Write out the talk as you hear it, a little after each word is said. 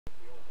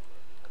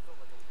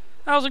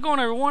How's it going,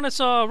 everyone? It's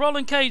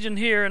Rolling Cajun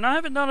here, and I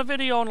haven't done a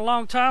video in a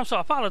long time, so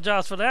I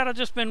apologize for that. I've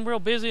just been real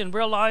busy in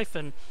real life,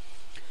 and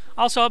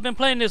also I've been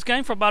playing this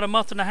game for about a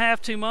month and a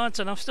half, 2 months,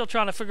 and I'm still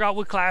trying to figure out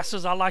what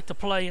classes I like to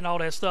play and all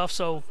that stuff.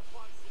 So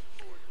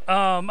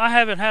I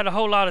haven't had a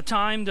whole lot of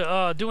time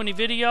to do any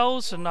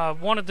videos, and I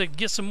wanted to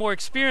get some more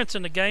experience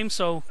in the game.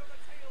 So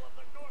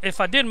if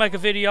I did make a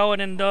video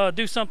and then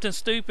do something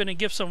stupid and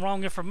give some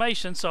wrong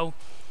information, so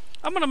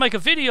I'm going to make a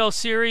video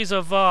series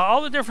of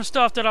all the different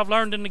stuff that I've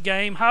learned in the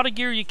game, how to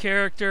gear your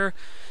character,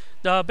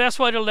 the best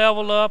way to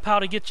level up, how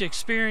to get your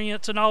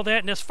experience and all that.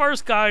 And this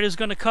first guide is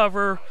going to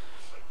cover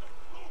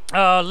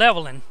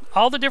leveling.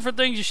 All the different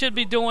things you should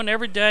be doing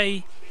every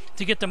day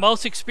to get the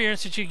most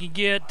experience that you can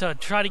get, to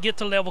try to get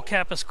to level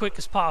cap as quick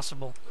as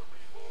possible.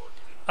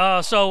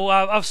 So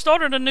I've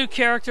started a new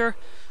character.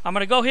 I'm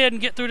going to go ahead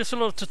and get through this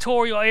little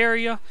tutorial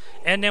area,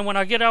 and then when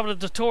I get out of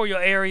the tutorial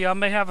area, I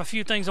may have a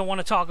few things I want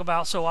to talk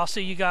about, so I'll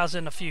see you guys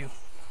in a few.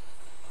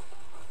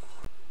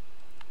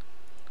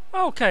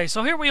 Okay,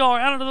 so here we are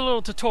out of the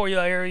little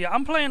tutorial area.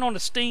 I'm playing on the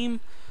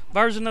Steam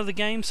version of the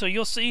game, so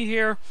you'll see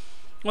here,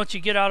 once you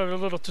get out of the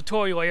little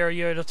tutorial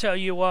area, it'll tell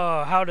you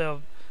how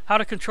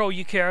to control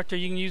your character.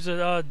 You can use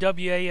the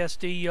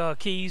WASD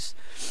keys,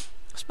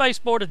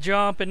 spacebar to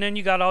jump, and then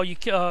you got all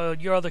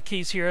your other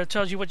keys here. It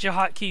tells you what your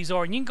hotkeys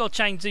are, and you can go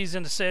change these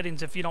in the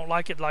settings if you don't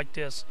like it like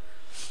this.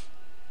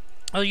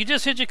 You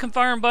just hit your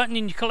confirm button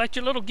and you collect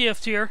your little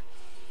gift here,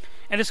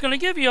 and it's going to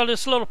give you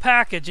this little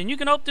package, and you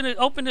can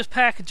open this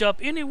package up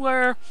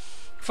anywhere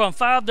from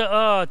 5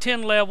 to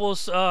 10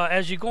 levels.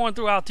 As you're going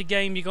throughout the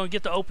game, you're going to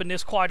get to open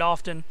this quite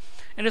often,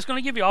 and it's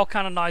going to give you all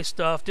kind of nice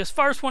stuff. This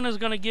first one is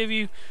going to give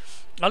you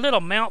a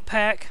little mount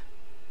pack.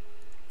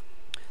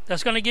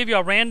 That's going to give you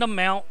a random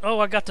mount. Oh,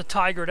 I got the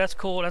tiger. That's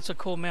cool. That's a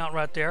cool mount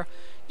right there.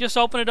 Just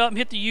open it up and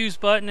hit the use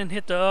button and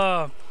hit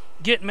the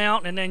get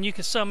mount, and then you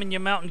can summon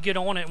your mount and get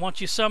on it.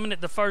 Once you summon it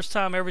the first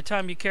time, every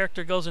time your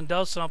character goes and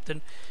does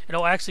something,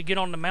 it'll actually get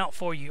on the mount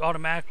for you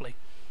automatically.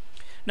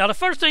 Now, the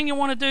first thing you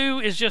want to do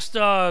is just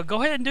go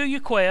ahead and do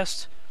your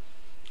quest.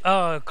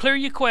 Clear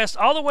your quest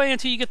all the way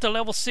until you get to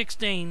level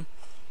 16.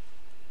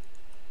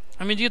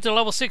 I mean, you get to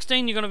level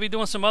 16, you're going to be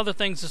doing some other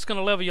things that's going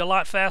to level you a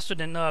lot faster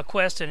than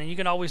questing, and you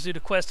can always do the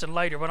questing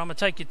later, but I'm going to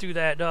take you through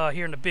that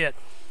here in a bit.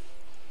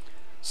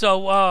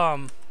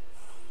 So,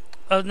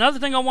 another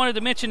thing I wanted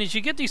to mention is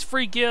you get these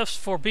free gifts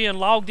for being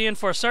logged in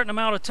for a certain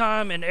amount of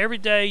time, and every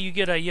day you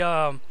get a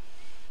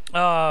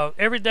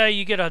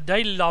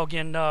daily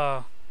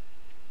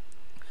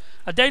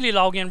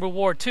login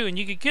reward too, and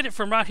you can get it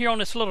from right here on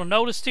this little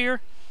notice here.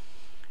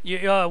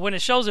 When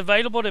it shows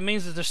available, that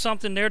means that there's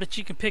something there that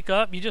you can pick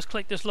up. You just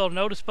click this little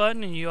notice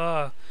button and you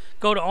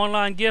go to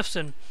online gifts,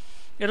 and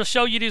it'll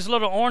show you these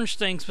little orange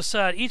things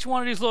beside each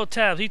one of these little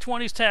tabs. Each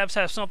one of these tabs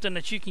has something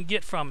that you can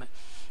get from it.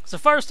 So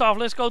first off,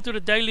 let's go through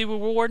the daily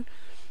reward.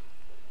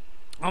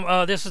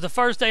 This is the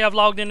first day I've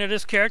logged into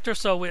this character,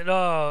 so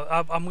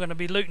I'm going to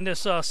be looting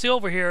this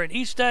silver here, and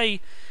each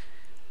day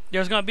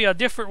there's going to be a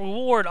different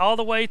reward all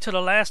the way to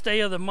the last day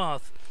of the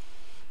month.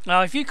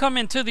 If you come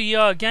into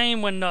the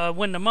game when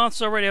the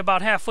month's already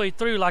about halfway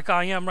through, like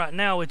I am right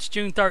now, it's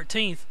June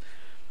 13th,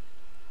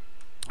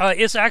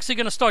 it's actually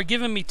going to start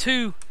giving me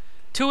two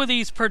of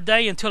these per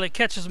day until it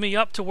catches me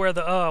up to where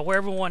where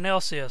everyone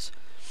else is.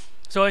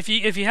 So if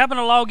you happen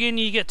to log in and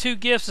you get 2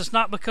 gifts, it's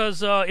not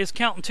because it's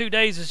counting 2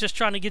 days. It's just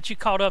trying to get you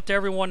caught up to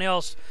everyone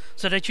else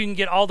so that you can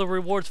get all the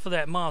rewards for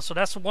that month. So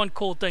that's one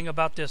cool thing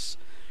about this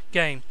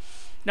game.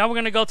 Now we're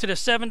going to go to the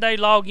 7-day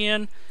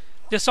login.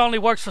 This only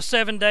works for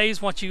 7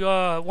 days. Once you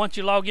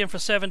log in for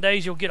 7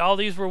 days, you'll get all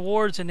these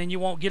rewards, and then you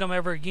won't get them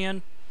ever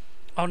again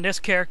on this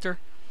character.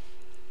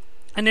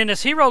 And then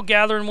this hero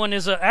gathering one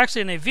is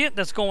actually an event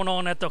that's going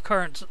on at the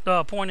current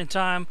point in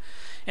time,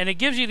 and it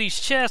gives you these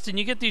chests, and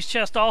you get these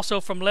chests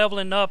also from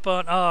leveling up.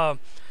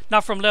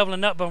 Not from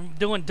leveling up, but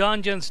doing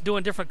dungeons,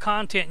 doing different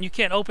content. And you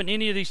can't open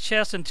any of these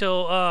chests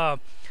until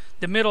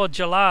the middle of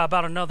July,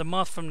 about another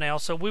month from now.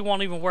 So we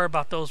won't even worry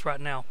about those right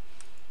now.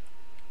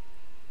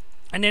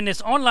 And then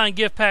this online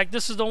gift pack,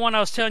 this is the one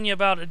I was telling you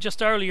about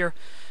just earlier.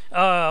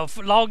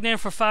 Logged in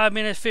for 5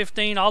 minutes,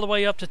 15, all the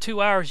way up to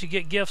 2 hours, you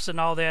get gifts and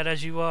all that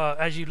as you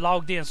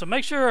logged in. So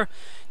make sure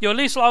you at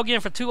least log in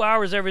for 2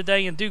 hours every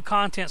day and do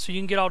content so you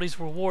can get all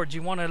these rewards.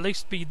 You want to at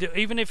least be,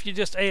 even if you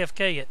just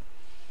AFK it.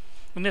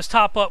 And this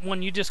top up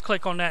one, you just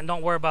click on that and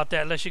don't worry about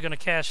that unless you're going to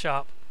cash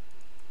shop.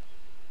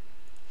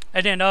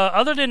 And then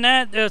other than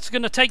that, it's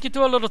going to take you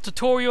through a little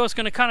tutorial. It's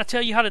going to kind of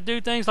tell you how to do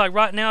things. Like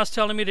right now, it's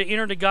telling me to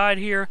enter the guide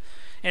here.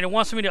 And it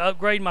wants me to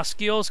upgrade my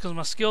skills because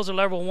my skills are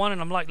level 1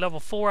 and I'm like level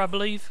 4, I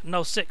believe.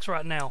 No, 6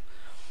 right now.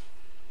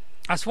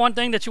 That's one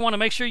thing that you want to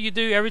make sure you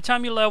do every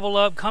time you level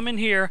up. Come in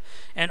here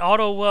and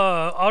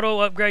auto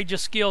upgrade your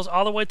skills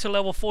all the way to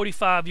level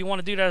 45. You want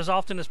to do that as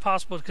often as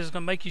possible because it's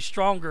going to make you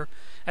stronger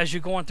as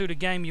you're going through the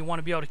game. You want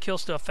to be able to kill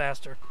stuff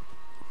faster.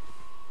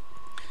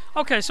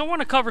 Okay, so I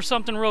want to cover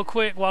something real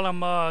quick while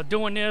I'm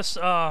doing this.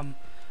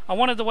 I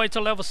wanted to wait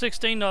till level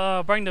 16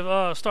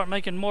 to start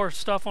making more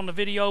stuff on the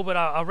video, but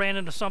I ran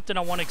into something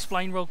I want to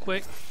explain real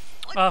quick.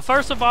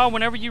 First of all,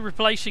 whenever you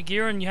replace your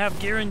gear and you have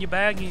gear in your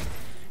bag, you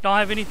don't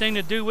have anything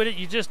to do with it,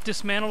 you just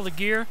dismantle the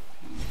gear.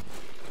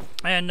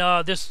 And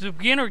this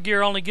beginner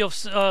gear only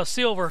gives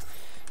silver,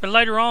 but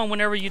later on,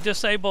 whenever you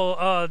dismantle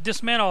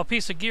a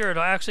piece of gear,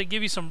 it'll actually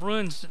give you some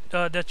runes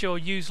that you'll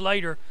use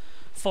later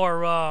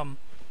for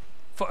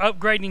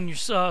upgrading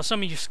your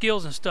some of your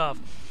skills and stuff.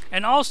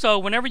 And also,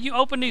 whenever you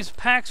open these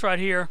packs right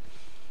here,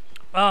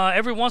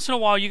 every once in a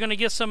while you're going to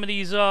get some of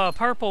these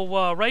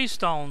purple ray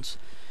stones.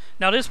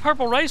 Now this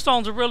purple ray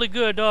stone's a really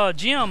good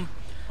gem.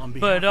 On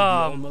behalf of the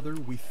All-Mother,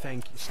 we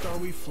thank you.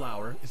 Starweed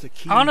flower is a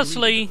key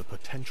honestly, ingredient of the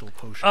potential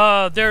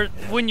potion.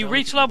 when you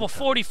reach level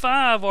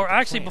 45, or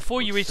actually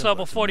before you reach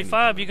level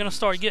 45, you're going to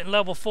start getting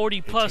level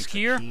 40 plus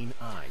gear,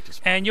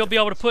 and you'll be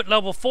able to put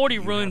level 40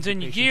 runes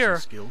in your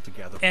gear.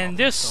 And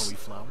this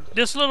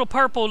little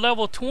purple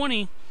level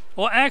 20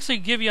 will actually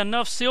give you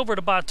enough silver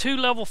to buy 2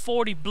 level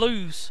 40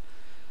 blues,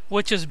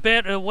 which is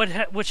better,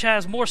 which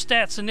has more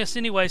stats than this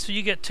anyway. So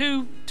you get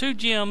two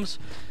gems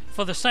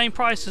for the same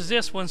price as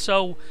this one.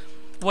 So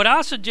what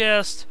I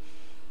suggest,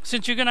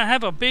 since you're going to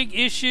have a big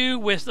issue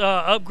with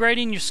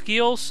upgrading your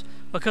skills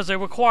because they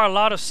require a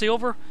lot of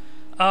silver,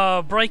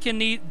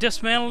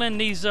 dismantling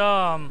these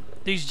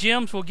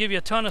gems will give you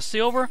a ton of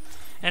silver,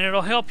 and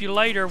it'll help you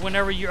later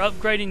whenever you're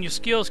upgrading your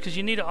skills, because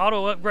you need to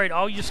auto upgrade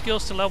all your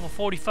skills to level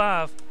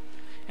 45,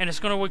 and it's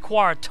going to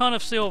require a ton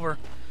of silver.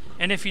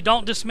 And if you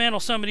don't dismantle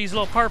some of these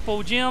little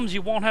purple gems,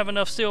 you won't have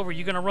enough silver.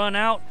 You're going to run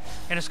out,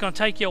 and it's going to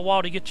take you a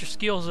while to get your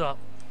skills up.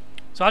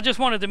 So I just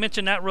wanted to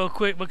mention that real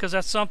quick, because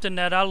that's something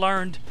that I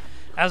learned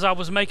as I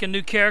was making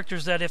new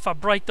characters, that if I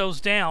break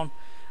those down,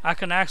 I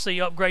can actually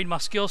upgrade my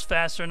skills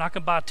faster, and I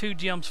can buy 2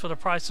 gems for the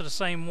price of the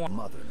same one.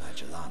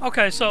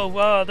 Okay,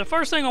 so the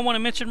first thing I want to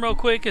mention real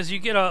quick is you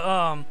get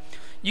a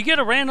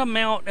random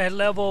mount at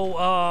level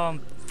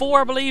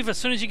 4, I believe, as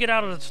soon as you get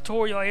out of the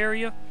tutorial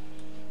area.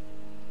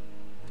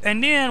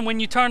 And then when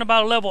you turn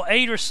about level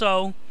 8 or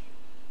so,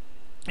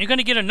 you're going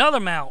to get another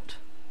mount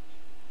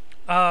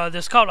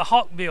that's called a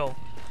Hawkbill.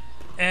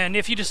 And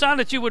if you decide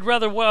that you would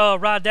rather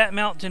ride that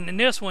mount than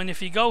this one,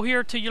 if you go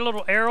here to your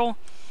little arrow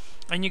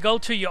and you go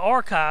to your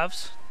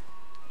archives,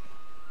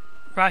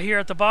 right here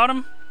at the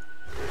bottom,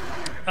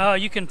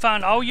 you can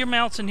find all your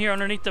mounts in here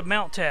underneath the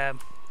mount tab.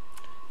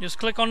 Just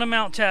click on the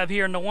mount tab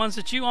here, and the ones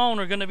that you own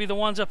are going to be the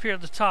ones up here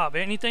at the top.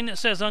 Anything that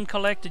says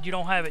uncollected, you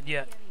don't have it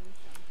yet.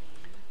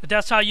 But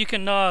that's how you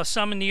can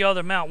summon the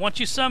other mount. Once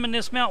you summon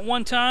this mount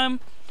one time,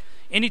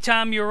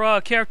 anytime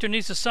your character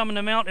needs to summon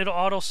a mount, it'll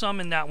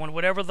auto-summon that one,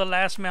 whatever the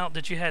last mount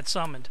that you had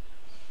summoned.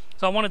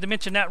 So I wanted to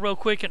mention that real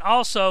quick. And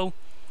also,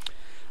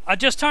 I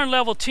just turned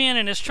level 10,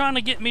 and it's trying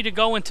to get me to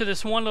go into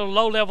this one little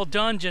low-level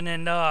dungeon,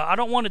 and I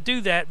don't want to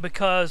do that,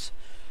 because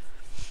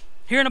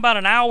here in about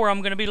an hour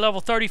I'm going to be level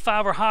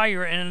 35 or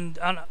higher, and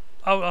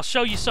I'll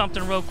show you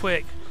something real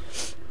quick.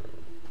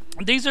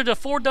 These are the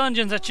 4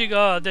 dungeons that you're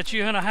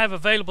going to have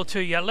available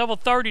to you. At level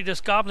 30,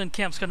 this goblin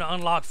camp's going to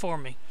unlock for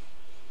me.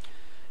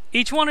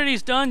 Each one of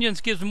these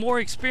dungeons gives more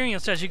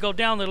experience as you go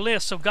down the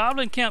list. So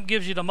Goblin Camp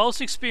gives you the most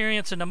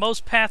experience and the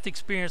most path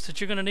experience that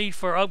you're going to need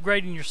for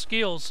upgrading your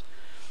skills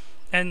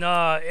and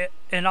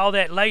all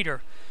that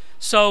later.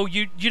 So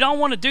you don't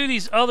want to do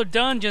these other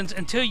dungeons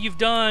until you've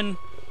done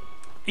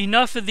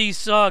enough of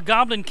these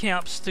Goblin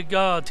Camps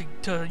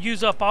to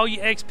use up all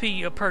your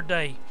XP per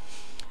day.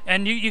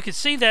 And you can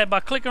see that by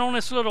clicking on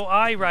this little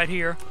eye right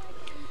here.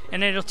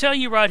 And it'll tell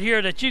you right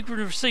here that you can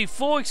receive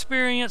full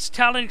experience,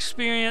 talent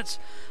experience,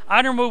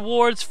 item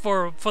rewards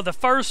for the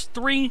first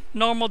 3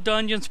 normal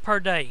dungeons per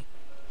day.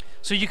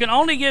 So you can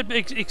only get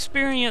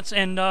experience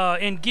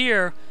and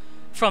gear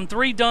from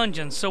 3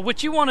 dungeons. So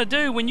what you want to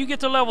do when you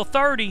get to level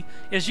 30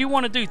 is you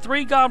want to do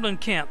 3 Goblin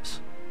Camps.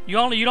 You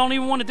don't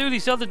even want to do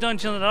these other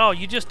dungeons at all.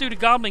 You just do the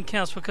Goblin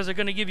Camps because they're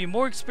going to give you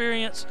more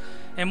experience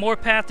and more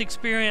path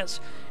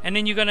experience, and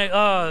then you're going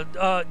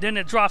to then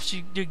it drops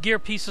you your gear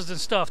pieces and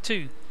stuff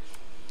too.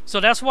 So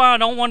that's why I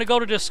don't want to go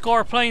to the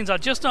Scar Plains. I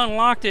just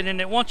unlocked it,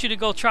 and it wants you to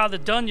go try the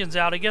dungeons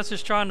out. I guess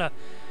it's trying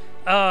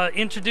to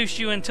introduce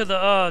you into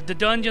the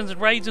dungeons and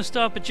raids and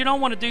stuff, but you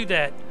don't want to do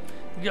that.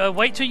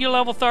 Wait till you're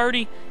level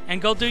 30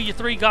 and go do your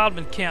 3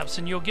 Goblin Camps,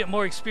 and you'll get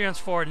more experience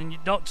for it. And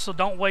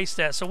don't waste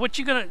that. So what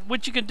you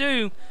can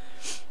do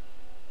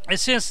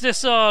is, since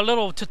this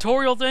little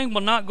tutorial thing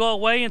will not go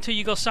away until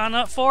you go sign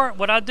up for it,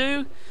 what I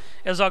do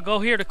is I'll go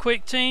here to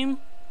Quick Team.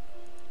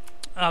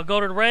 I'll go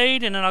to the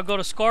raid, and then I'll go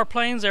to Scar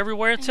Plains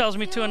everywhere it tells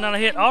me to, and then I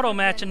hit auto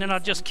match, and then I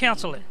just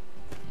cancel it.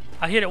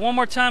 I hit it one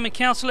more time and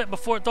cancel it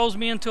before it throws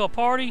me into a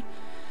party,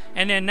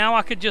 and then now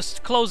I could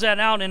just close that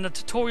out, and the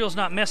tutorial's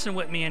not messing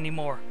with me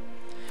anymore.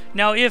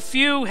 Now if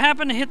you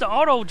happen to hit the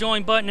auto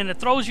join button and it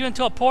throws you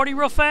into a party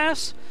real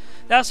fast,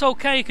 that's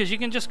okay, because you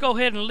can just go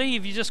ahead and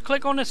leave. You just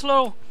click on this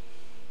little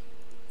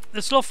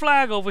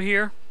flag over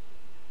here.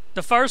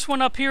 The first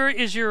one up here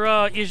is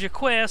your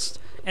quest,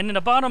 and then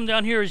the bottom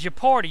down here is your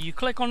party. You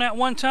click on that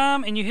one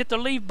time and you hit the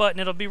leave button.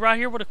 It'll be right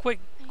here where the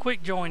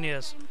quick join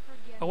is,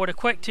 or where the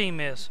quick team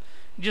is.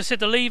 You just hit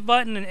the leave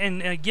button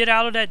and get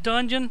out of that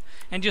dungeon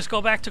and just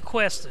go back to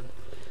questing.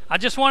 I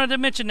just wanted to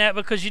mention that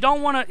because you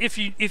don't want to, if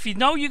you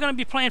know you're going to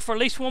be playing for at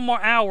least 1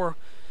 more hour,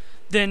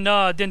 then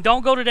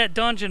don't go to that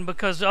dungeon,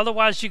 because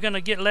otherwise you're going to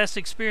get less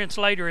experience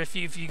later if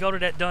you go to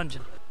that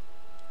dungeon.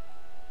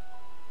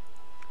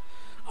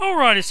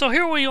 Alrighty, so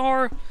here we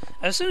are.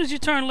 As soon as you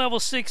turn level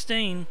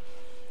 16,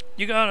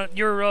 you got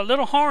your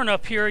little horn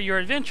up here. Your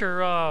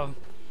adventures are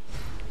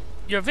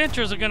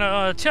going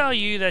to tell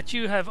you that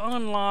you have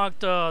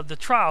unlocked the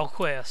trial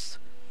quest.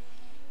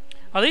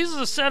 Now, these are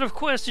the set of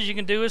quests that you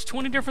can do. It's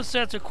 20 different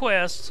sets of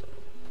quests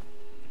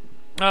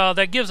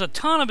that gives a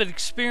ton of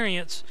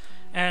experience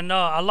and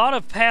a lot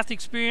of path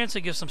experience.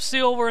 It gives some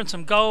silver and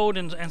some gold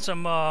and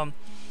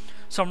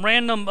some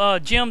random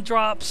gem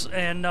drops,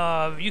 and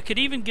you could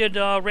even get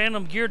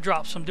random gear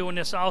drops from doing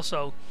this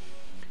also.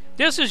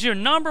 This is your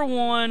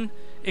 #1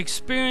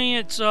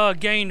 experience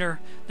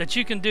gainer that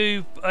you can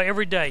do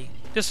every day.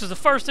 This is the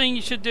first thing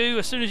you should do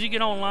as soon as you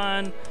get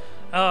online.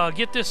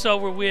 Get this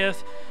over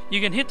with. You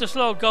can hit this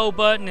little go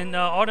button and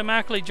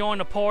automatically join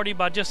the party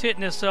by just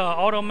hitting this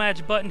auto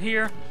match button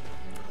here.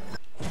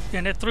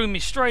 And it threw me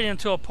straight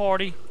into a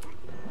party.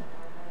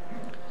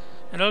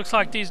 And it looks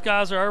like these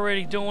guys are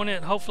already doing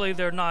it. Hopefully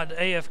they're not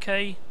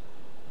AFK.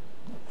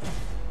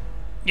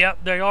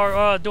 Yep, they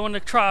are doing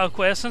the trial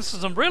quest. This is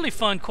some really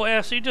fun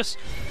quests. You just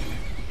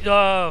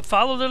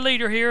follow the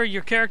leader here.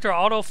 Your character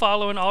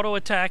auto-follow and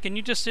auto-attack. And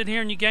you just sit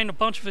here and you gain a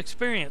bunch of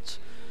experience.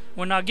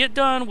 When I get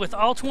done with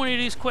all 20 of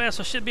these quests,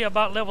 I should be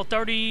about level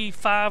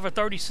 35 or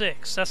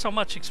 36. That's how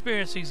much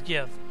experience these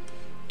give.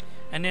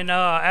 And then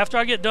after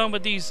I get done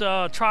with these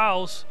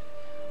trials,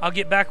 I'll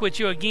get back with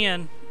you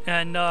again,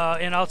 and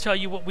I'll tell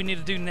you what we need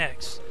to do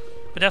next.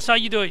 But that's how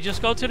you do it.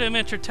 Just go to the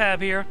Adventure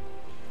tab here.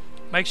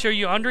 Make sure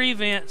you're under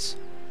Events,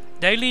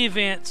 Daily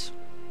Events.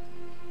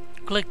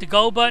 Click the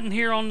Go button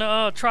here on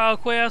the trial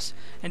quest,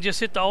 and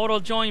just hit the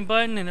Auto Join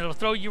button, and it'll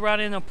throw you right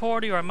in the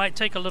party, or it might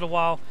take a little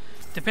while.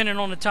 Depending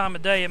on the time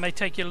of day, it may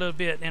take you a little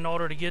bit in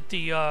order to get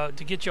the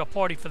to get you a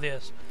party for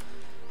this.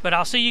 But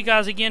I'll see you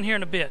guys again here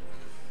in a bit.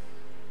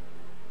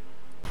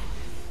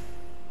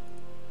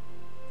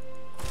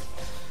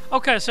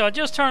 Okay, so I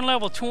just turned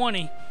level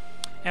 20,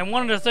 and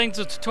one of the things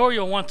the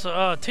tutorial wants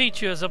to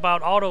teach you is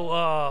about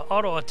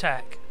auto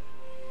attack.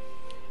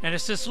 And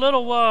it's this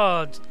little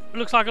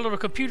looks like a little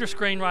computer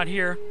screen right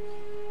here,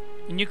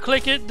 and you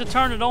click it to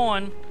turn it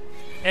on,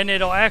 and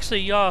it'll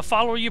actually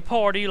follow your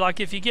party. Like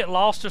if you get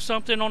lost or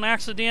something on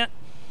accident,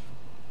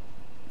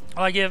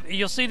 like if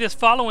you'll see this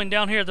following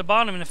down here at the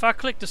bottom, and if I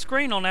click the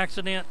screen on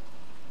accident,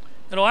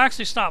 it'll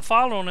actually stop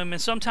following them,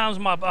 and sometimes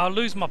I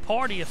lose my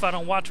party if I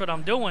don't watch what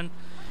I'm doing.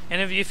 And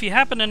if you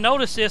happen to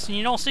notice this and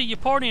you don't see your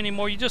party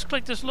anymore, you just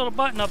click this little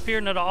button up here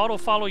and it'll auto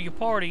follow your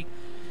party.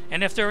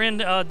 And if they're in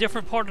a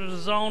different part of the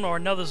zone or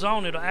another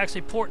zone, it'll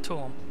actually port to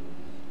them.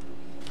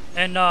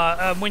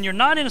 And when you're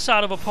not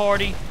inside of a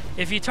party,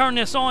 if you turn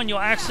this on, you'll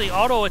actually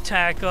auto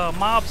attack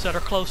mobs that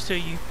are close to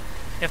you.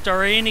 If there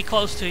are any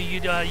close to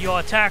you, you'll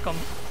attack them.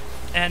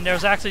 And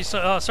there's actually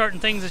certain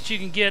things that you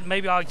can get.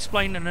 Maybe I'll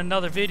explain in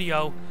another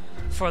video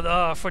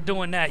for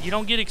doing that. You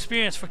don't get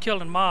experience for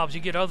killing mobs. You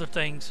get other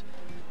things.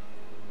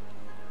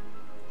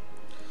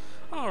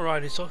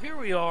 Alrighty, so here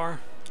we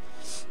are.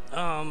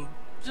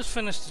 Just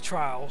finished the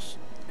trials,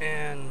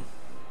 and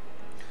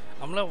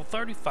I'm level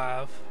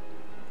 35.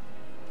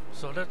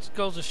 So that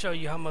goes to show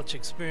you how much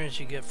experience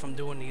you get from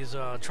doing these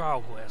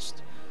trial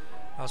quests.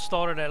 I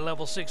started at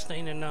level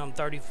 16 and now I'm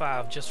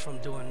 35 just from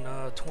doing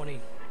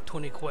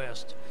 20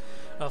 quests.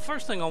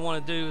 First thing I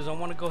want to do is I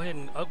want to go ahead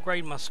and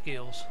upgrade my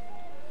skills.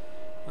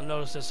 I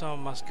noticed that some of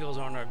my skills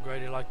aren't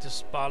upgraded, like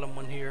this bottom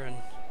one here, and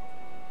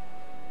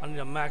I need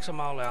to max them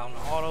all out and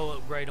auto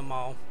upgrade them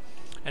all.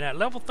 And at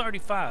level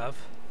 35,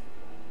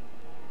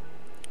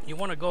 you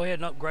want to go ahead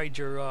and upgrade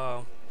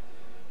your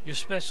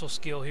special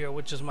skill here,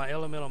 which is my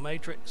elemental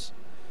matrix.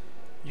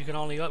 You can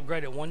only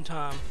upgrade it one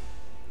time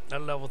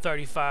at level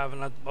 35,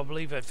 and I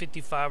believe at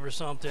 55 or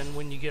something,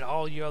 when you get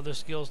all your other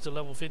skills to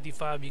level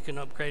 55, you can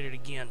upgrade it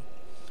again.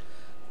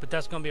 But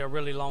that's going to be a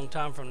really long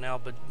time from now.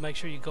 But make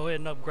sure you go ahead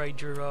and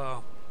upgrade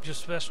your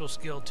special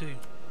skill too.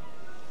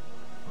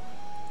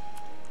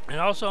 And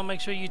also make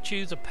sure you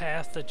choose a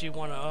path that you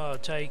want to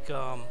take.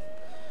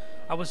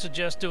 I would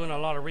suggest doing a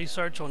lot of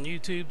research on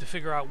YouTube to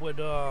figure out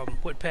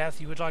what path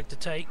you would like to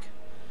take.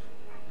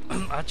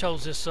 I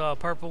chose this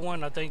purple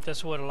one. I think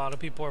that's what a lot of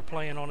people are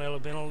playing on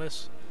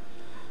Elementalist.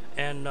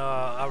 And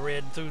I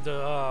read through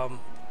the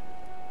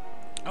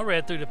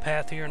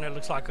path here, and it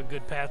looks like a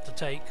good path to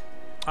take.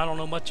 I don't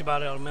know much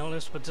about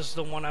Elementalist, but this is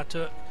the one I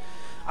took.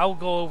 I will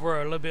go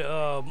over a little bit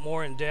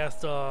more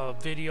in-depth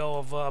video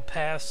of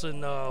paths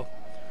and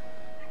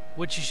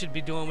what you should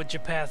be doing with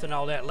your path and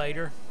all that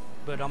later.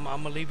 But I'm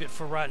gonna leave it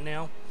for right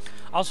now.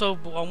 Also,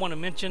 I want to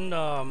mention,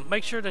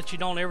 make sure that you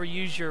don't ever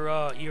use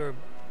your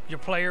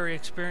player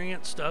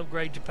experience to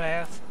upgrade your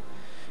path.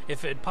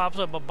 If it pops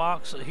up a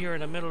box here in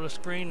the middle of the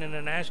screen and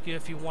then asks you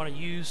if you want to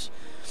use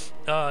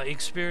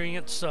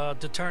experience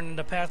to turn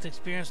into path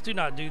experience, do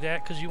not do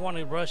that, because you want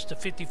to rush to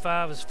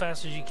 55 as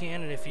fast as you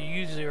can. And if you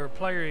use your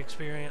player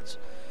experience,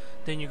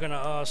 then you're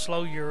gonna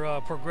slow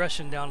your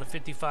progression down to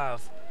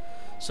 55.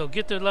 So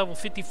get to level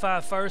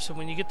 55 first, and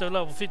when you get to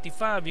level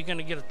 55, you're going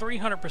to get a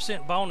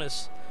 300%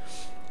 bonus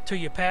to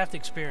your path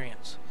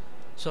experience.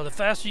 So the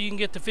faster you can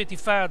get to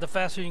 55, the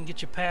faster you can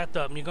get your path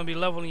up, and you're going to be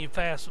leveling your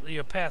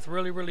path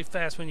really, really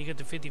fast when you get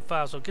to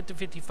 55. So get to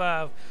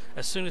 55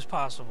 as soon as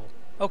possible.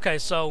 Okay,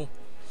 so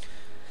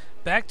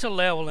back to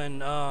leveling.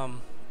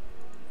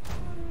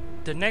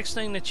 The next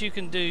thing that you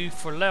can do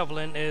for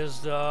leveling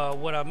is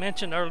what I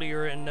mentioned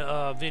earlier in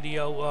the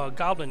video,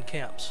 goblin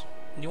camps.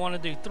 You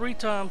want to do three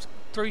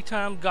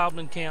time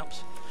goblin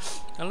camps.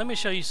 And let me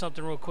show you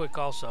something real quick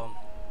also.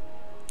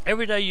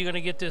 Every day you're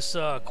going to get this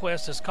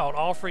quest that's called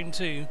Offering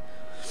 2.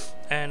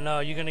 And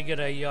you're going to get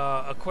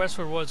a quest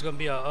reward. It's going to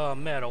be a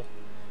medal.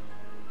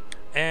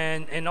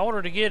 And in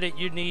order to get it,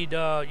 you're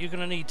going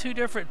to need two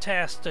different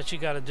tasks that you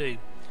got to do.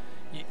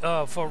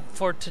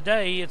 For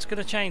today, it's going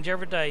to change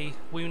every day.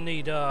 We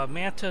need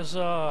Manta's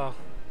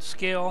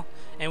skill,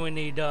 and we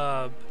need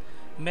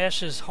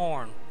Mesh's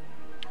horn.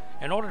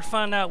 In order to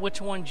find out which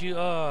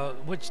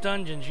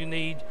dungeons you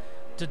need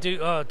to do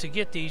to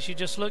get these, you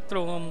just look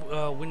through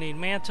them. We need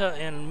Manta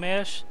and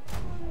Mesh.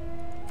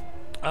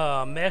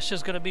 Mesh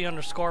is going to be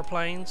under Scar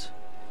Plains,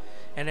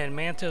 and then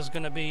Manta is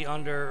going to be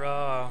under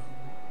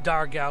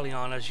Dire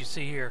Galleon, as you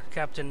see here,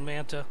 Captain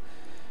Manta,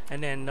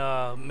 and then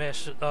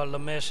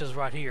Lamesh is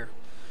right here.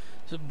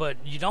 So, but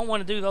you don't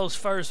want to do those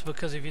first,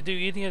 because if you do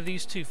any of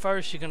these two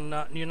first, you're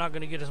not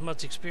going to get as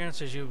much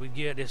experience as you would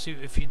get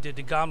if you did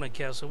the Goblin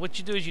camp. So what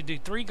you do is you do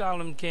 3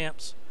 Goblin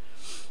camps,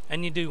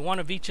 and you do one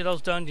of each of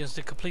those dungeons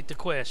to complete the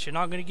quest. You're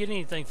not going to get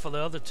anything for the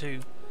other two,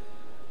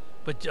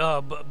 but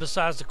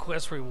besides the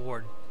quest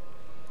reward.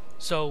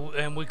 So,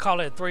 and we call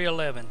it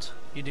 311s.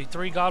 You do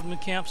 3 Goblin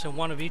camps and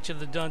one of each of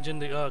the dungeon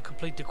to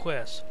complete the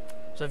quest.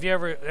 So if you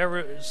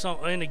ever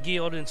in a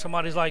guild and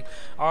somebody's like,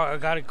 "All right, I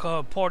got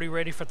a party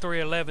ready for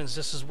 311s,"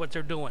 this is what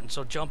they're doing.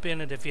 So jump in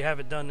it if you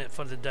haven't done it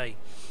for the day.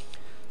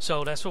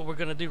 So that's what we're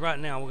going to do right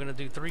now. We're going to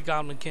do 3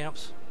 Goblin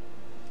camps.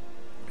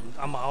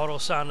 I'm going to auto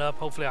sign up.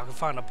 Hopefully I can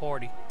find a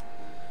party.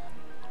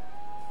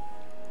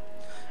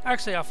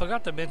 Actually, I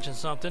forgot to mention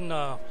something.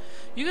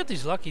 You get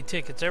these lucky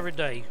tickets every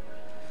day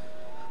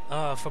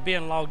for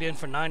being logged in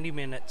for 90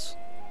 minutes.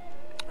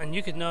 And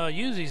you can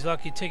use these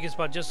lucky tickets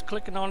by just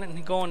clicking on it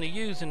and going to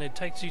use, and it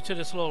takes you to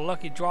this little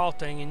lucky draw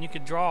thing, and you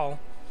can draw,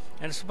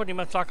 and it's pretty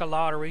much like a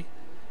lottery.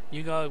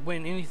 You gotta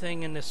win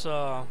anything in this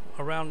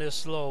around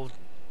this little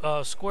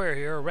square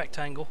here, a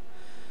rectangle.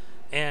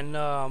 And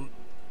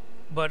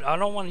but I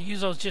don't want to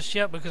use those just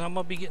yet, because I'm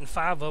gonna be getting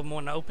 5 of them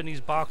when I open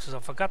these boxes. I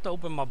forgot to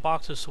open my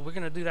boxes, so we're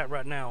gonna do that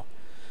right now.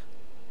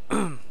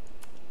 And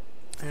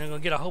I'm gonna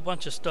get a whole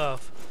bunch of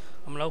stuff.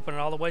 I'm gonna open it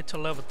all the way to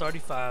level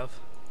 35.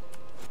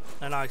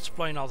 And I'll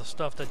explain all the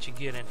stuff that you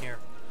get in here.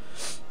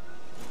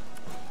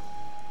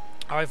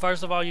 Alright,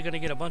 first of all, you're going to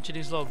get a bunch of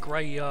these little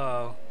gray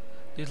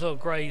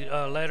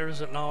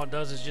letters, and all it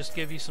does is just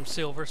give you some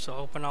silver. So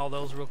open all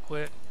those real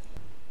quick.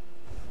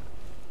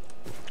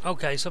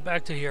 Okay, so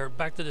back to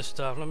this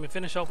stuff. Let me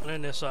finish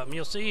opening this up, and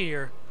you'll see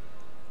here.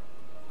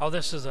 Oh,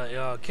 this is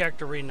a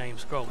character rename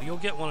scroll. You'll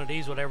get one of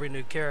these with every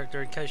new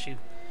character in case you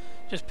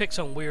just pick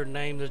some weird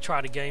name to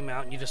try the game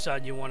out, and you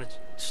decide you want to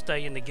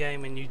stay in the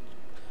game and you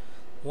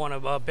want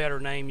a better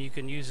name. You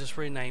can use this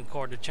rename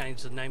card to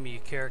change the name of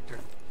your character.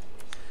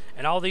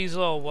 And all these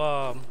little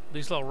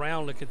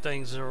round looking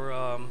things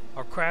are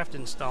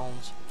crafting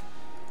stones.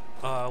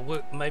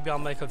 Maybe I'll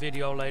make a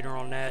video later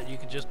on that. You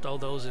can just throw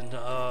those in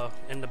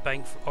the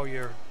bank or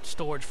your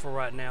storage for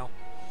right now.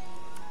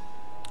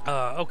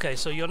 Okay,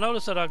 so you'll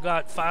notice that I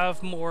got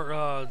 5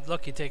 more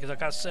lucky tickets. I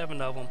got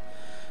 7 of them.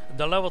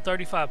 The level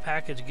 35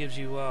 package gives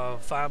you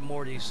 5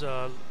 more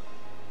of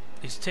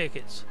these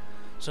tickets.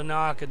 So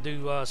now I could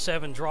do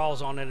 7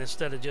 draws on it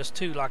instead of just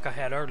 2 like I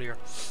had earlier.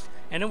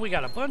 And then we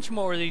got a bunch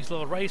more of these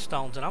little ray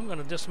stones, and I'm going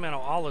to dismantle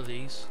all of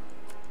these.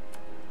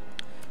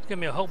 It's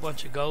giving me a whole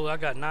bunch of gold. I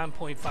got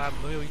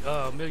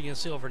 9.5 million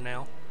silver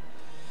now.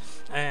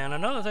 And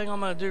another thing I'm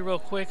going to do real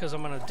quick is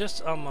I'm going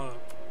to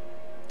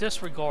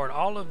disregard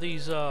all of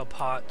these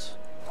pots,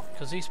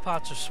 because these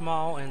pots are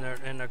small and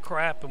they're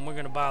crap, and we're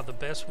going to buy the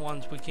best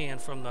ones we can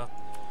from the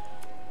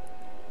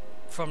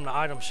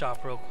item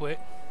shop real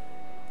quick.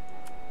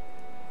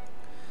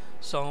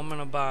 So I'm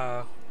gonna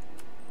buy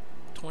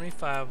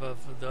 25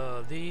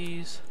 of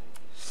these,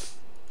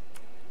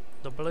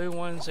 the blue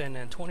ones, and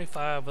then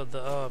 25 of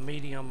the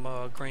medium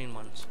green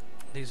ones.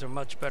 These are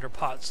much better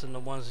pots than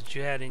the ones that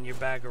you had in your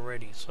bag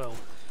already. So,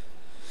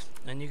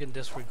 and you can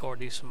disregard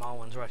these small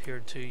ones right here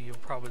too. You'll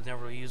probably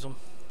never use them.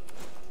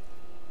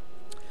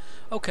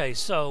 Okay,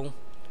 so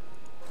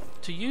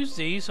to use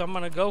these, I'm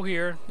gonna go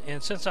here,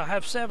 and since I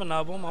have 7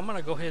 of them, I'm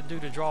gonna go ahead and do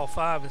the draw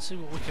 5 and see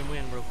what we can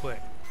win real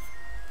quick.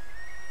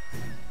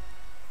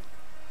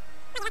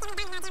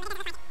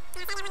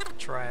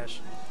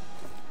 Trash.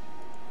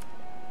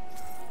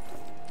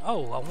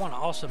 Oh, I want an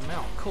awesome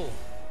mount. Cool.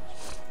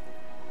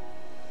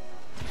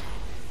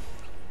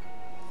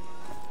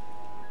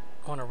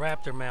 I want a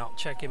raptor mount.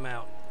 Check him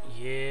out.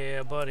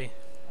 Yeah, buddy.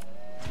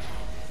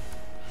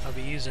 I'll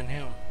be using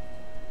him.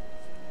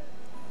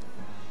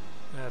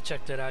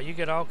 Check that out. You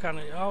get all kind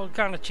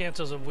of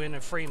chances of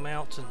winning free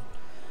mounts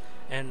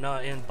and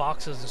in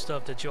boxes and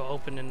stuff that you'll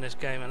open in this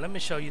game. And let me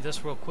show you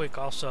this real quick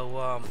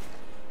also.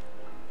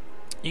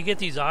 You get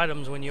these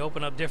items when you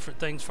open up different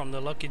things from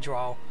the lucky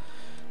draw.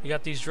 You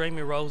got these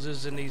dreamy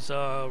roses and these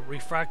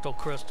refractive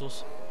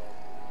crystals.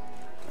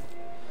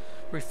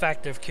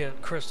 Refractive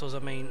crystals, I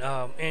mean.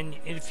 And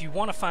if you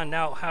want to find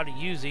out how to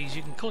use these,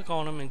 you can click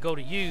on them and go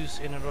to use,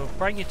 and it'll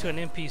bring you to an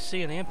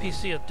NPC. And the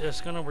NPC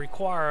is going to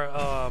require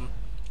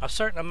a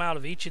certain amount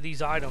of each of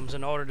these items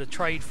in order to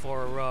trade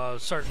for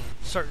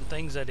certain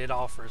things that it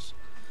offers.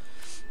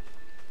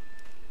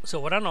 So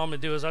what I normally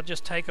do is I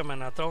just take them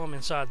and I throw them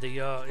inside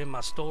the in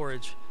my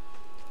storage,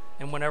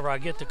 and whenever I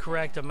get the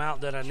correct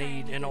amount that I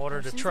need in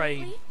order to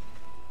trade,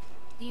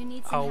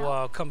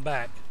 I'll come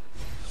back.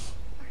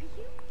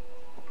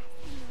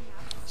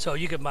 So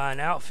you can buy an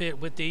outfit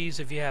with these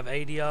if you have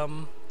 80 of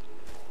them,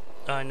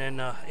 and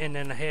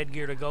then the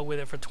headgear to go with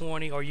it for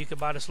 20, or you could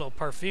buy this little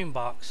perfume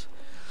box.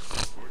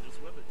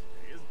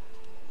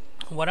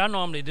 What I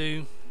normally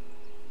do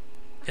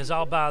is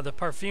I'll buy the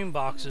perfume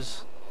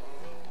boxes,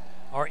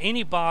 or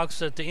any box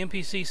that the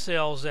NPC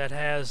sells that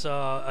has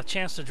a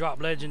chance to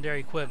drop legendary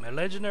equipment.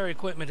 Legendary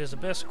equipment is the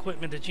best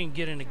equipment that you can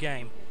get in the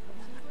game.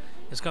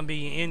 It's going to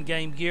be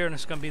in-game gear, and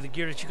it's going to be the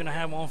gear that you're going to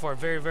have on for a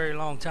very, very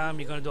long time.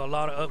 You're going to do a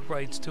lot of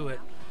upgrades to it.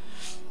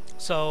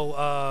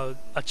 So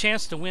a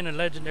chance to win in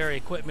legendary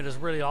equipment is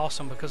really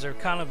awesome because they're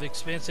kind of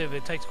expensive.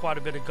 It takes quite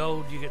a bit of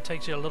gold. It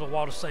takes you a little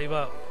while to save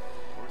up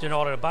in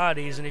order to buy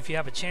these, and if you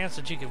have a chance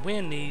that you can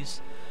win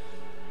these,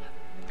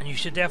 and you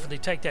should definitely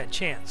take that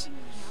chance.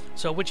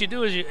 So what you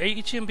do is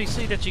each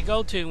NPC that you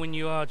go to, when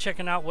you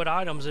checking out what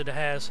items it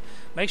has,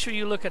 make sure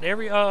you look at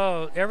every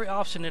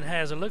option it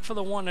has and look for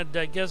the one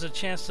that gives a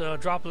chance to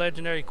drop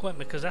legendary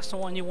equipment, because that's the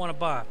one you want to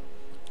buy.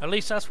 At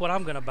least that's what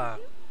I'm going to buy.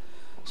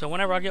 So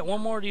whenever I get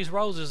one more of these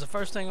roses, the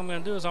first thing I'm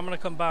going to do is I'm going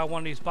to come buy one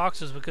of these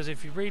boxes, because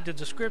if you read the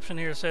description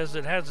here, it says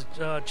it has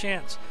a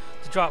chance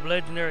to drop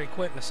legendary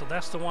equipment. So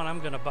that's the one I'm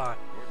going to buy.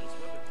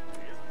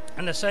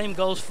 And the same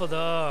goes for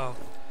the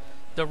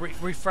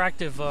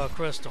refractive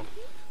crystal.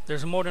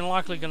 There's more than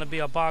likely going to be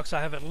a box. I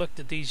haven't looked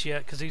at these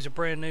yet because these are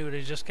brand new.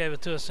 They just gave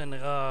it to us in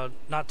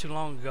not too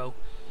long ago.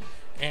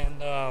 And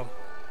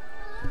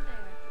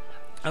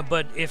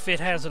but if it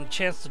has a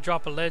chance to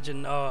drop a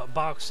legend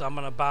box, I'm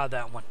going to buy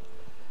that one.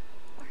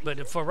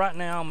 But for right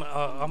now,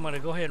 I'm going to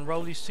go ahead and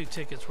roll these 2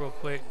 tickets real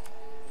quick.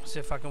 See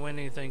if I can win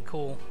anything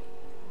cool.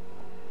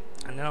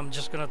 And then I'm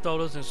just going to throw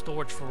those in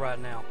storage for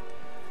right now.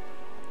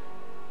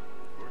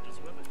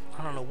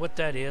 I don't know what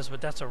that is,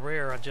 but that's a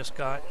rare I just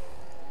got.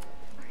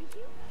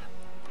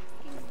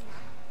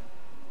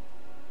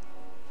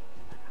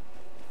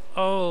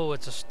 Oh,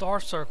 it's a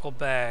Star Circle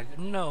bag.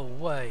 No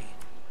way.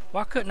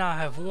 Why couldn't I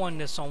have won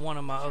this on one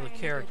of my other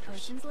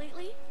characters?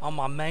 On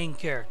my main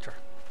character.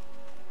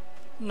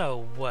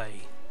 No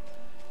way.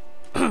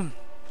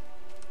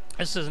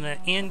 This is an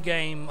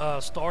in-game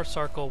Star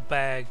Circle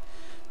bag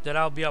that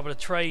I'll be able to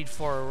trade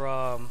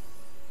for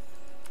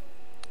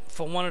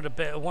one of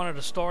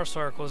the Star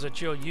Circles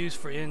that you'll use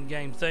for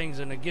in-game things,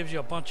 and it gives you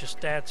a bunch of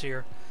stats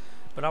here.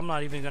 But I'm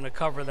not even going to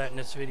cover that in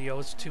this video.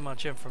 It's too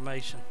much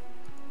information.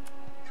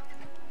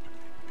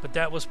 But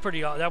that was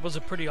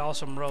a pretty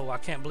awesome roll. I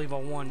can't believe I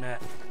won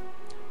that.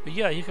 But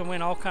yeah, you can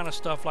win all kind of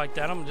stuff like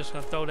that. I'm just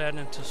going to throw that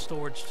into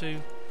storage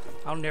too.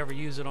 I'll never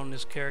use it on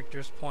this character.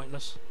 It's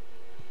pointless.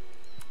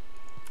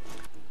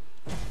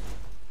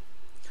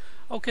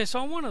 Okay, so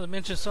I wanted to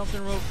mention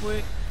something real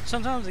quick.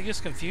 Sometimes it gets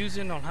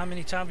confusing on how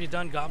many times you've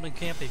done Goblin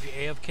Camp if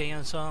you're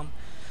AFKing some,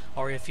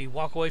 or if you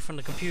walk away from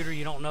the computer,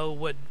 you don't know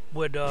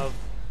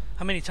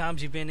how many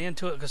times you've been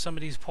into it, because some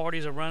of these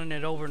parties are running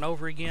it over and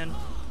over again.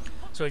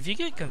 So if you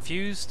get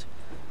confused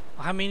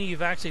how many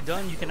you've actually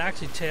done, you can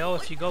actually tell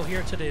if you go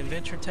here to the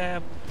Adventure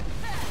tab.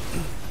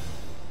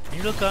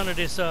 You look under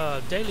this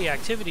daily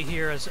activity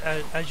here.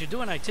 As you're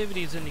doing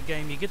activities in the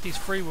game, you get these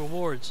free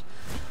rewards.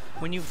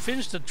 When you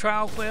finish the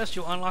trial quest,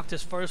 you'll unlock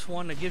this first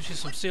one that gives you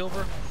some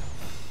silver.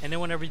 And then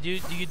whenever you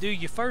do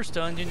your first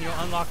dungeon, you'll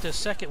unlock this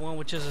second one,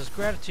 which is this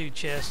gratitude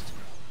chest.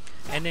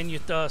 And then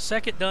your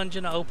second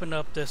dungeon will open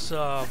up this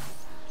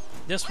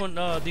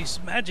these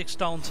magic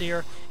stones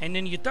here, and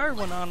then your third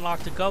one unlock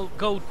the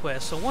gold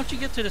quest. So once you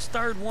get to this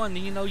third one,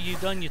 then you know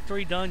you've done your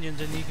 3 dungeons,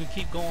 and you can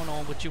keep going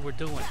on what you were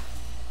doing.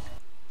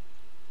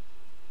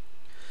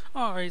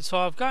 Alright, so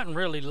I've gotten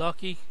really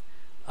lucky.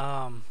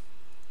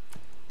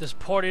 This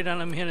party that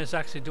I'm in is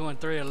actually doing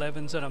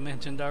 311s that I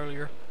mentioned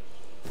earlier,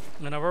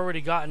 and I've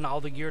already gotten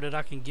all the gear that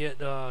I can get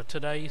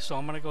today. So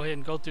I'm going to go ahead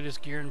and go through this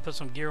gear and put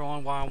some gear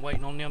on while I'm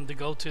waiting on them to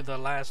go to the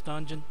last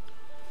dungeon.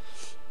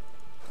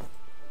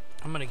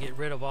 I'm going to get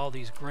rid of all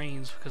these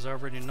greens because I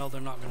already know they're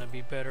not going to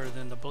be better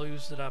than the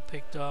blues that I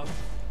picked up.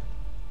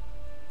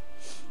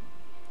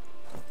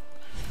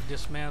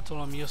 Dismantle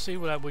them. You'll see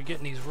what we're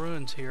getting these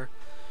runes here.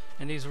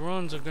 And these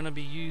runes are going to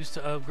be used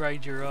to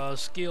upgrade your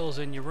skills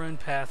in your rune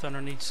path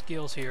underneath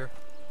skills here.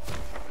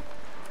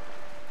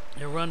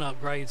 Your run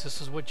upgrades,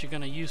 this is what you're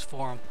going to use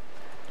for them.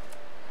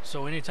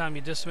 So anytime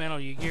you dismantle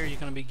your gear, you're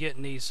going to be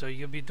getting these. So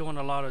you'll be doing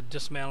a lot of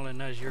dismantling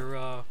as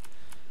you're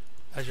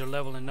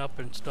leveling up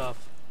and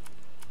stuff,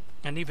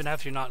 and even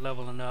after you're not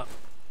leveling up.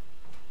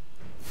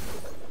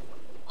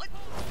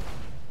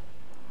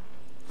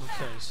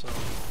 Okay, so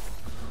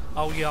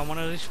oh yeah, I want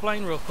to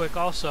explain real quick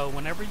also.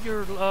 Whenever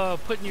you're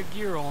putting your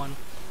gear on,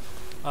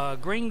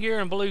 green gear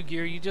and blue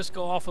gear, you just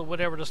go off of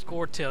whatever the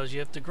score tells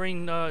you. If the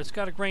green, it's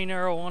got a green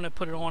arrow on it,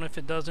 put it on. If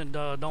it doesn't,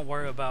 don't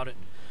worry about it.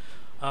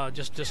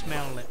 Just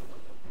dismantle it.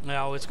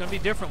 Now, it's going to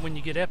be different when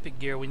you get epic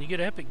gear. When you get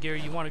epic gear,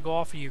 you want to go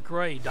off of your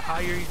grade. The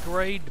higher your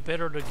grade, the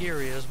better the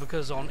gear is,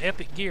 because on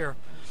epic gear,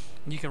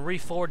 you can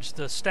reforge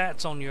the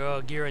stats on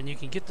your gear, and you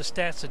can get the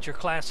stats that your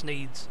class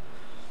needs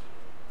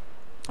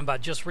by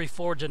just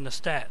reforging the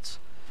stats.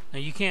 Now,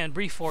 you can't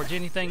reforge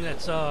anything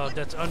that's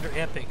under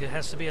epic. It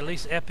has to be at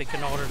least epic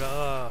in order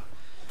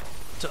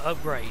to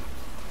upgrade,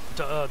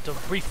 to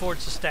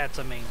reforge the stats,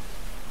 I mean.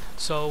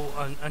 So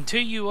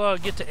until you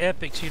get to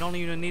epics, you don't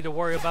even need to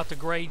worry about the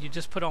grade. You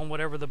just put on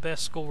whatever the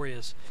best score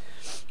is.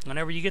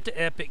 Whenever you get to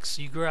epics,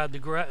 you grab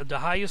the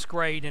highest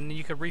grade, and then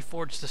you can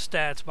reforge the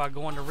stats by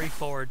going to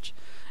reforge,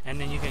 and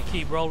then you can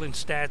keep rolling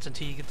stats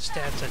until you get the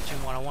stats that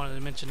you want. I wanted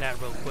to mention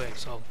that real quick.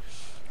 So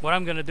what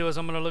I'm going to do is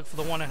I'm going to look for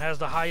the one that has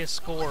the highest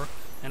score,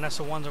 and that's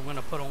the ones I'm going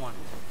to put on.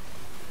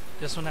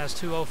 This one has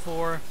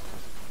 204,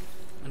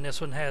 and this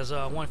one has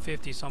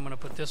 150, so I'm going to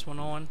put this one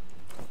on.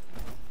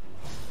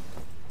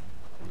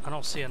 I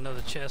don't see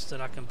another chest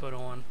that I can put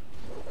on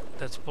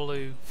that's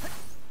blue.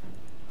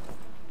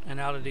 And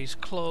out of these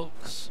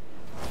cloaks,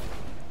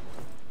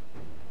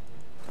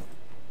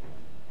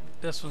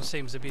 this one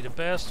seems to be the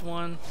best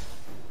one.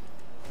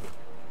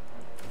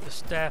 The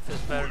staff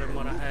is better than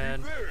what I had.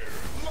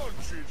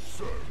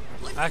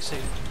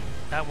 Actually,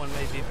 that one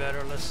may be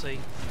better. Let's see.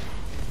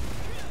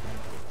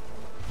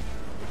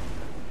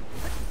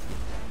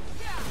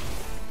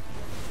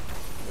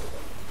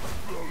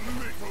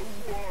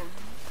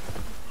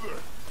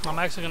 I'm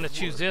actually going to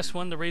choose this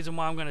one. The reason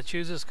why I'm going to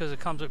choose this is because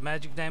it comes with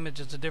magic damage.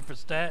 It's a different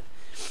stat.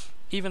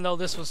 Even though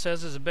this one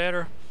says it's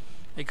better,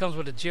 it comes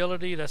with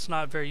agility. That's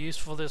not very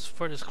useful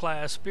for this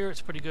class.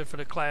 Spirit's pretty good for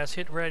the class.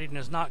 Hit rating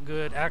is not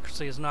good.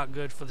 Accuracy is not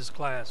good for this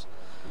class.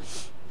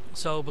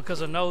 So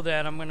because I know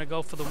that, I'm going to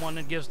go for the one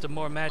that gives the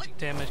more magic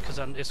damage, because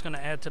it's going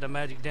to add to the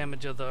magic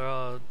damage of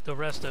the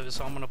rest of it.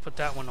 So I'm going to put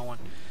that one on.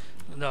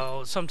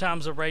 No,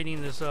 sometimes the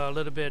rating is a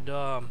little bit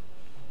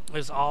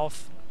is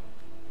off.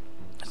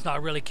 It's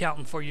not really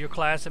counting for your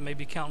class. It may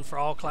be counting for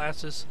all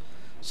classes.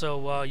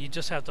 So you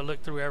just have to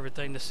look through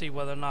everything to see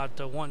whether or not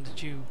the one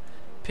that you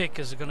pick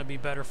is going to be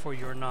better for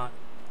you or not.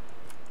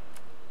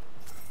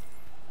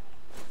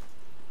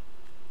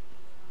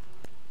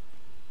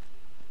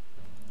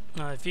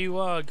 If you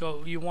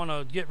you want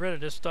to get rid of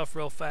this stuff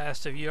real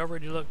fast. If you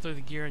already look through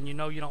the gear and you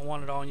know you don't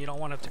want it on, you don't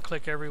want to have to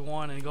click every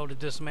one and go to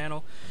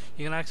dismantle,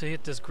 you can actually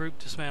hit this group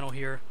dismantle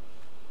here,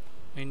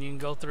 and you can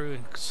go through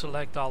and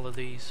select all of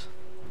these.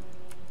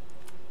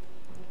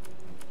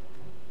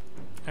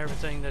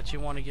 Everything that you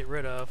want to get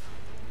rid of,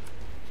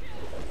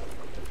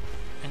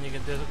 and you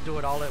can do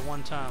it all at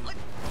one time.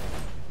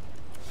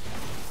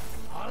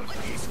 I'll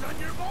feast on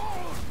your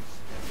bones.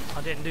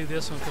 I didn't do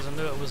this one because I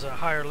knew it was a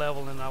higher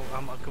level, and I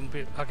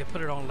could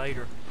put it on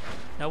later.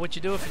 Now, what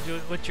you do if you do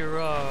it with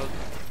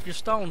your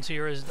stones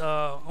here is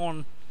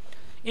on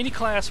any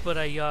class but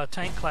a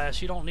tank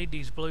class, you don't need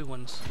these blue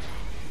ones.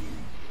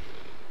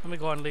 Let me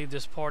go ahead and leave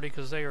this party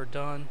because they are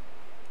done.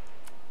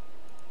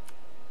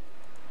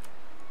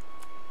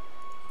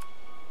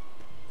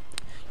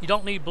 You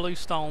don't need blue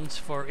stones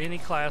for any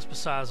class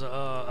besides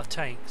a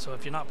tank. So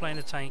if you're not playing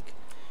a tank,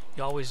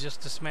 you always just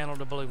dismantle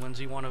the blue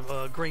ones. You want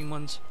green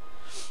ones,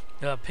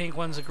 pink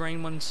ones, the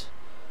green ones,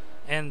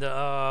 and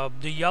the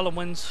yellow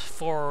ones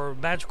for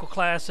magical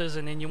classes,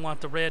 and then you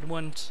want the red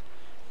ones,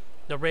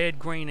 the red,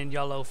 green, and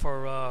yellow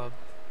for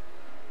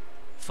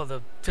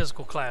the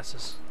physical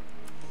classes.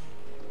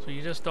 So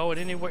you just throw it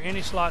anywhere,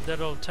 any slot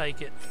that'll take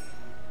it.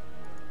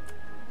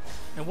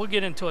 And we'll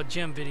get into a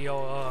gym video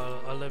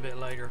a little bit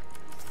later.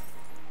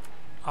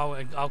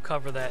 I'll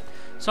cover that.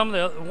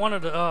 One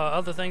of the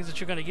other things that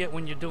you're going to get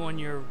when you're doing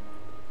your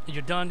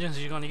dungeons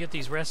is you're going to get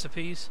these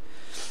recipes.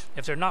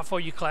 If they're not for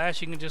your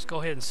class, you can just go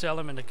ahead and sell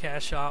them in the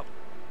cash shop,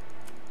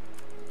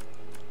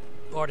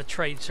 or the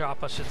trade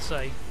shop, I should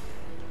say.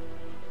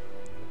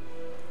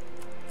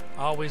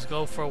 I always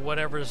go for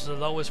whatever is the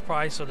lowest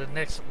price, or the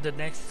next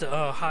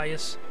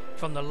highest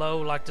from the low,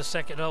 like the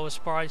second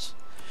lowest price.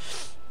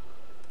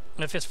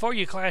 If it's for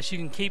your class, you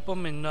can keep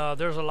them, and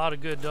there's a lot of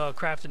good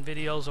crafting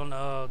videos on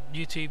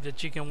YouTube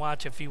that you can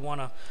watch if you want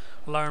to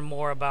learn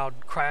more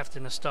about crafting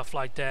and stuff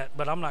like that.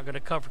 But I'm not going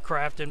to cover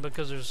crafting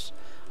because there's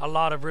a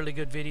lot of really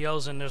good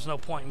videos, and there's no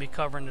point in me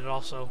covering it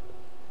also.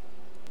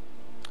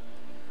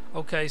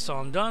 Okay, so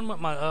I'm done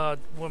with my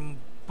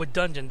with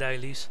dungeon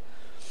dailies.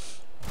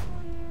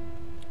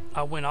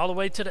 I went all the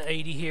way to the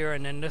 80 here,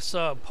 and then this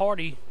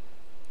party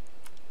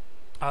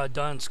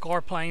done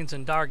Scar Plains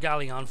and Dire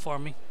Galleon for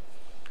me.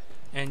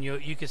 And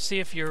you can see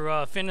if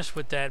you're finished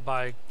with that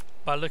by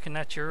looking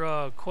at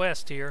your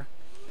quest here.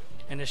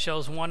 and it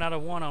shows 1 out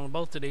of 1 on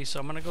both of these.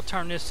 So I'm going to go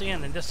turn this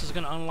in, and this is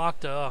going to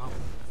unlock the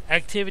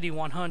activity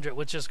 100,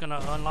 which is going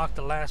to unlock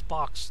the last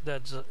box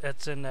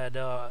that's in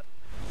that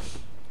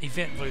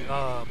event,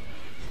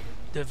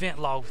 the event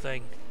log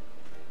thing,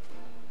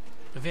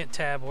 event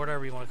tab, or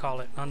whatever you want to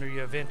call it, under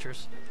your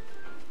adventures.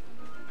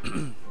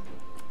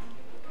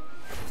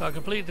 So I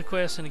completed the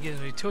quest, and it gives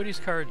me 2 of these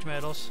courage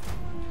medals.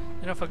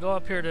 And if I go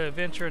up here to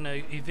adventure and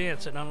the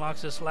events, it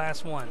unlocks this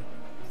last one.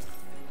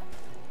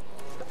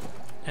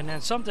 And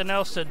then something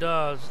else that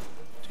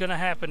is going to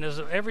happen is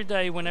every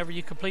day, whenever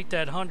you complete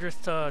that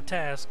 100th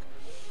task,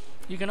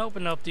 you can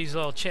open up these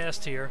little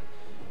chests here,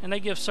 and they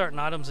give certain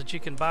items that you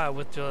can buy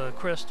with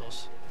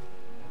crystals.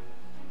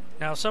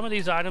 Now, some of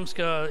these items,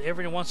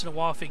 every once in a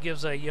while, if it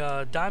gives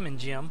a diamond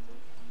gem,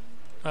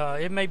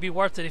 it may be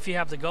worth it if you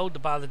have the gold to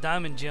buy the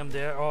diamond gem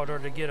there, in order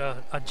to get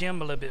a gem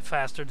a little bit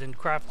faster than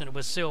crafting it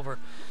with silver.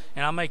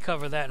 And I may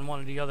cover that in one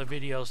of the other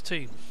videos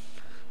too.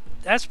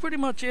 That's pretty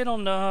much it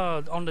on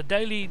the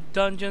daily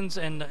dungeons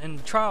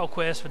and trial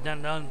quests. But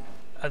then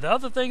the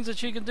other things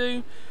that you can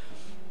do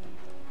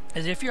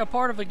is, if you're a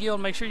part of a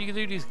guild, make sure you can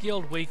do these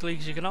guild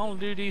weeklies. You can only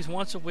do these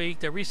once a week.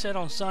 They reset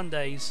on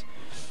Sundays.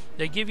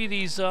 They give you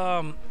these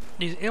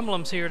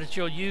emblems here that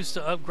you'll use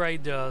to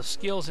upgrade the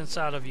skills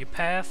inside of your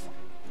path,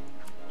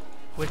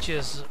 which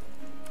is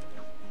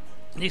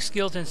these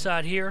skills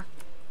inside here.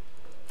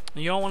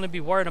 And you don't want to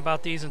be worried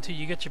about these until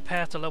you get your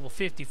path to level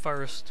 50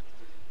 first.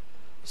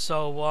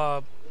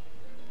 So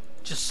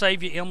just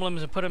save your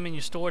emblems and put them in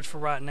your storage for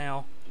right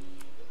now,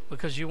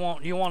 because you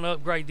want to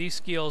upgrade these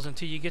skills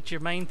until you get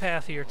your main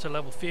path here to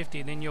level 50,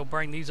 and then you'll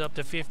bring these up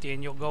to 50,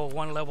 and you'll go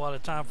 1 level at a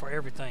time for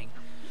everything.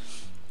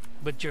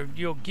 But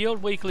your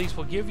guild weeklies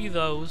will give you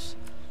those,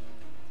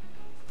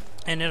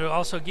 and it'll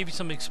also give you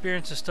some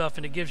experience and stuff,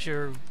 and it gives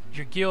your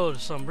guild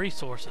some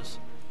resources.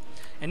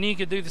 And then you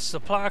can do the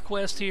supply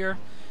quest here.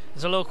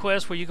 There's a little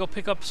quest where you go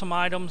pick up some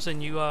items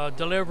and you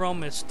deliver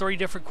them. It's 3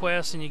 different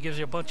quests, and it gives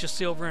you a bunch of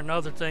silver and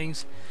other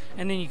things,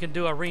 and then you can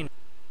do arena.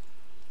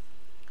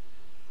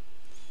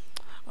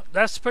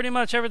 That's pretty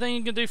much everything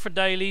you can do for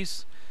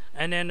dailies.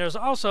 And then there's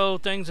also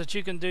things that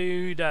you can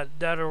do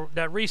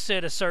that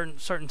reset at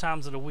certain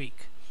times of the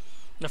week.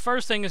 The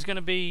first thing is going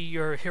to be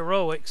your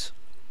heroics.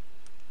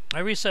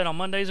 They reset on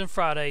Mondays and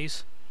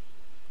Fridays,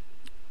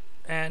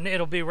 and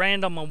it'll be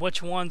random on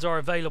which ones are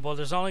available.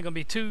 There's only going to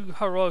be 2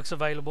 heroics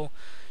available.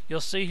 You'll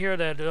see here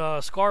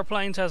that Scar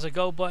Plains has a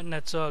go button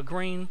that's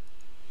green,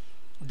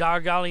 Dire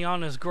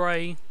Galleon is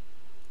gray,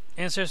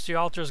 Ancestry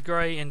Altar is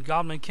gray, and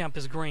Goblin Camp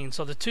is green.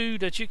 So the 2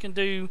 that you can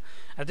do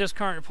at this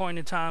current point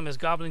in time is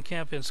Goblin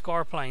Camp and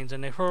Scar Plains.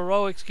 And the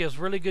heroics gives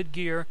really good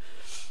gear,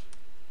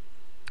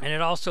 and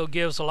it also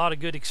gives a lot of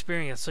good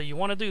experience. So you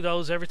want to do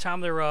those every time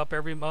they're up.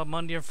 Every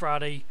Monday and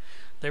Friday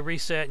they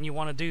reset, and you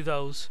want to do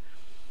those.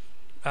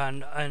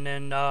 And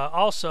then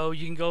also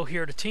you can go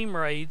here to team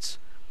raids,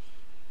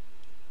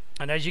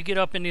 and as you get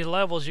up in these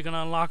levels, you're going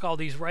to unlock all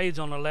these raids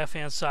on the left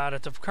hand side.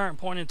 At the current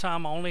point in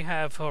time, I only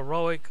have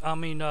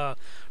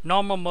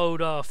normal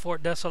mode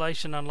Fort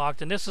Desolation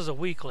unlocked, and this is a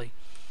weekly.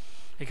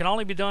 It can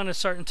only be done at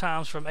certain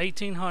times from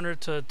 1800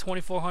 to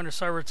 2400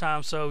 server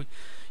time, so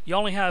you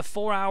only have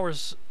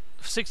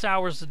 6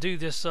 hours to do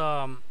this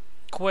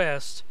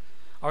quest,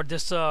 or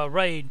this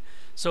raid.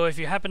 So if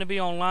you happen to be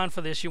online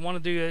for this, you want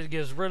to do it. It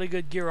gives really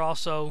good gear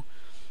also.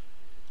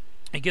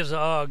 It gives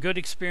a good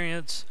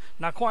experience.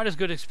 Not quite as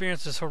good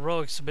experience as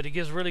heroics, but it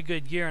gives really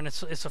good gear, and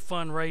it's a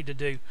fun raid to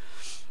do.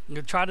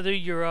 You try to do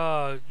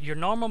your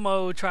normal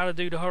mode, try to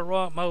do the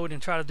heroic mode,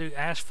 and try to do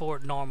Ash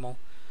Fort normal.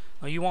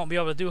 You won't be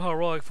able to do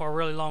heroic for a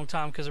really long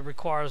time because it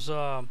requires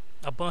a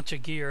bunch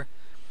of gear,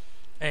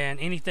 and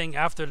anything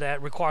after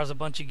that requires a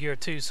bunch of gear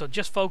too. So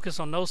just focus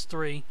on those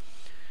 3.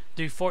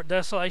 Do Fort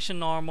Desolation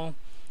normal,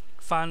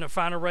 find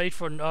a raid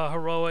for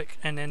heroic,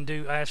 and then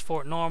do Ash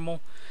Fort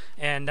normal,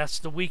 and that's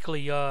the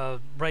weekly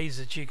raids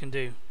that you can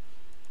do.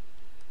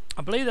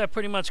 I believe that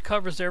pretty much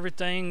covers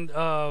everything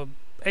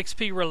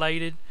XP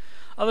related,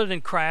 other than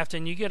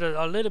crafting. You get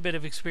a little bit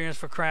of experience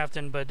for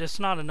crafting, but it's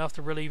not enough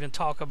to really even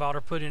talk about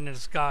or put in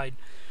this guide.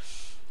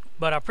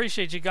 But I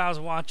appreciate you guys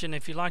watching.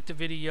 If you liked the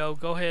video,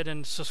 go ahead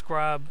and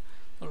subscribe.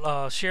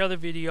 Share the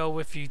video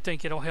if you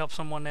think it'll help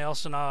someone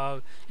else, and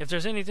if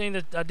there's anything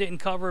that I didn't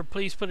cover,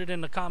 please put it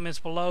in the comments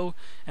below,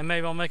 and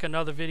maybe I'll make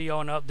another video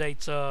and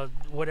updates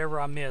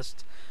whatever I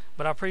missed.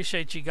 But I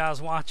appreciate you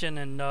guys watching,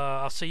 and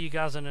I'll see you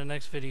guys in the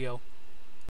next video.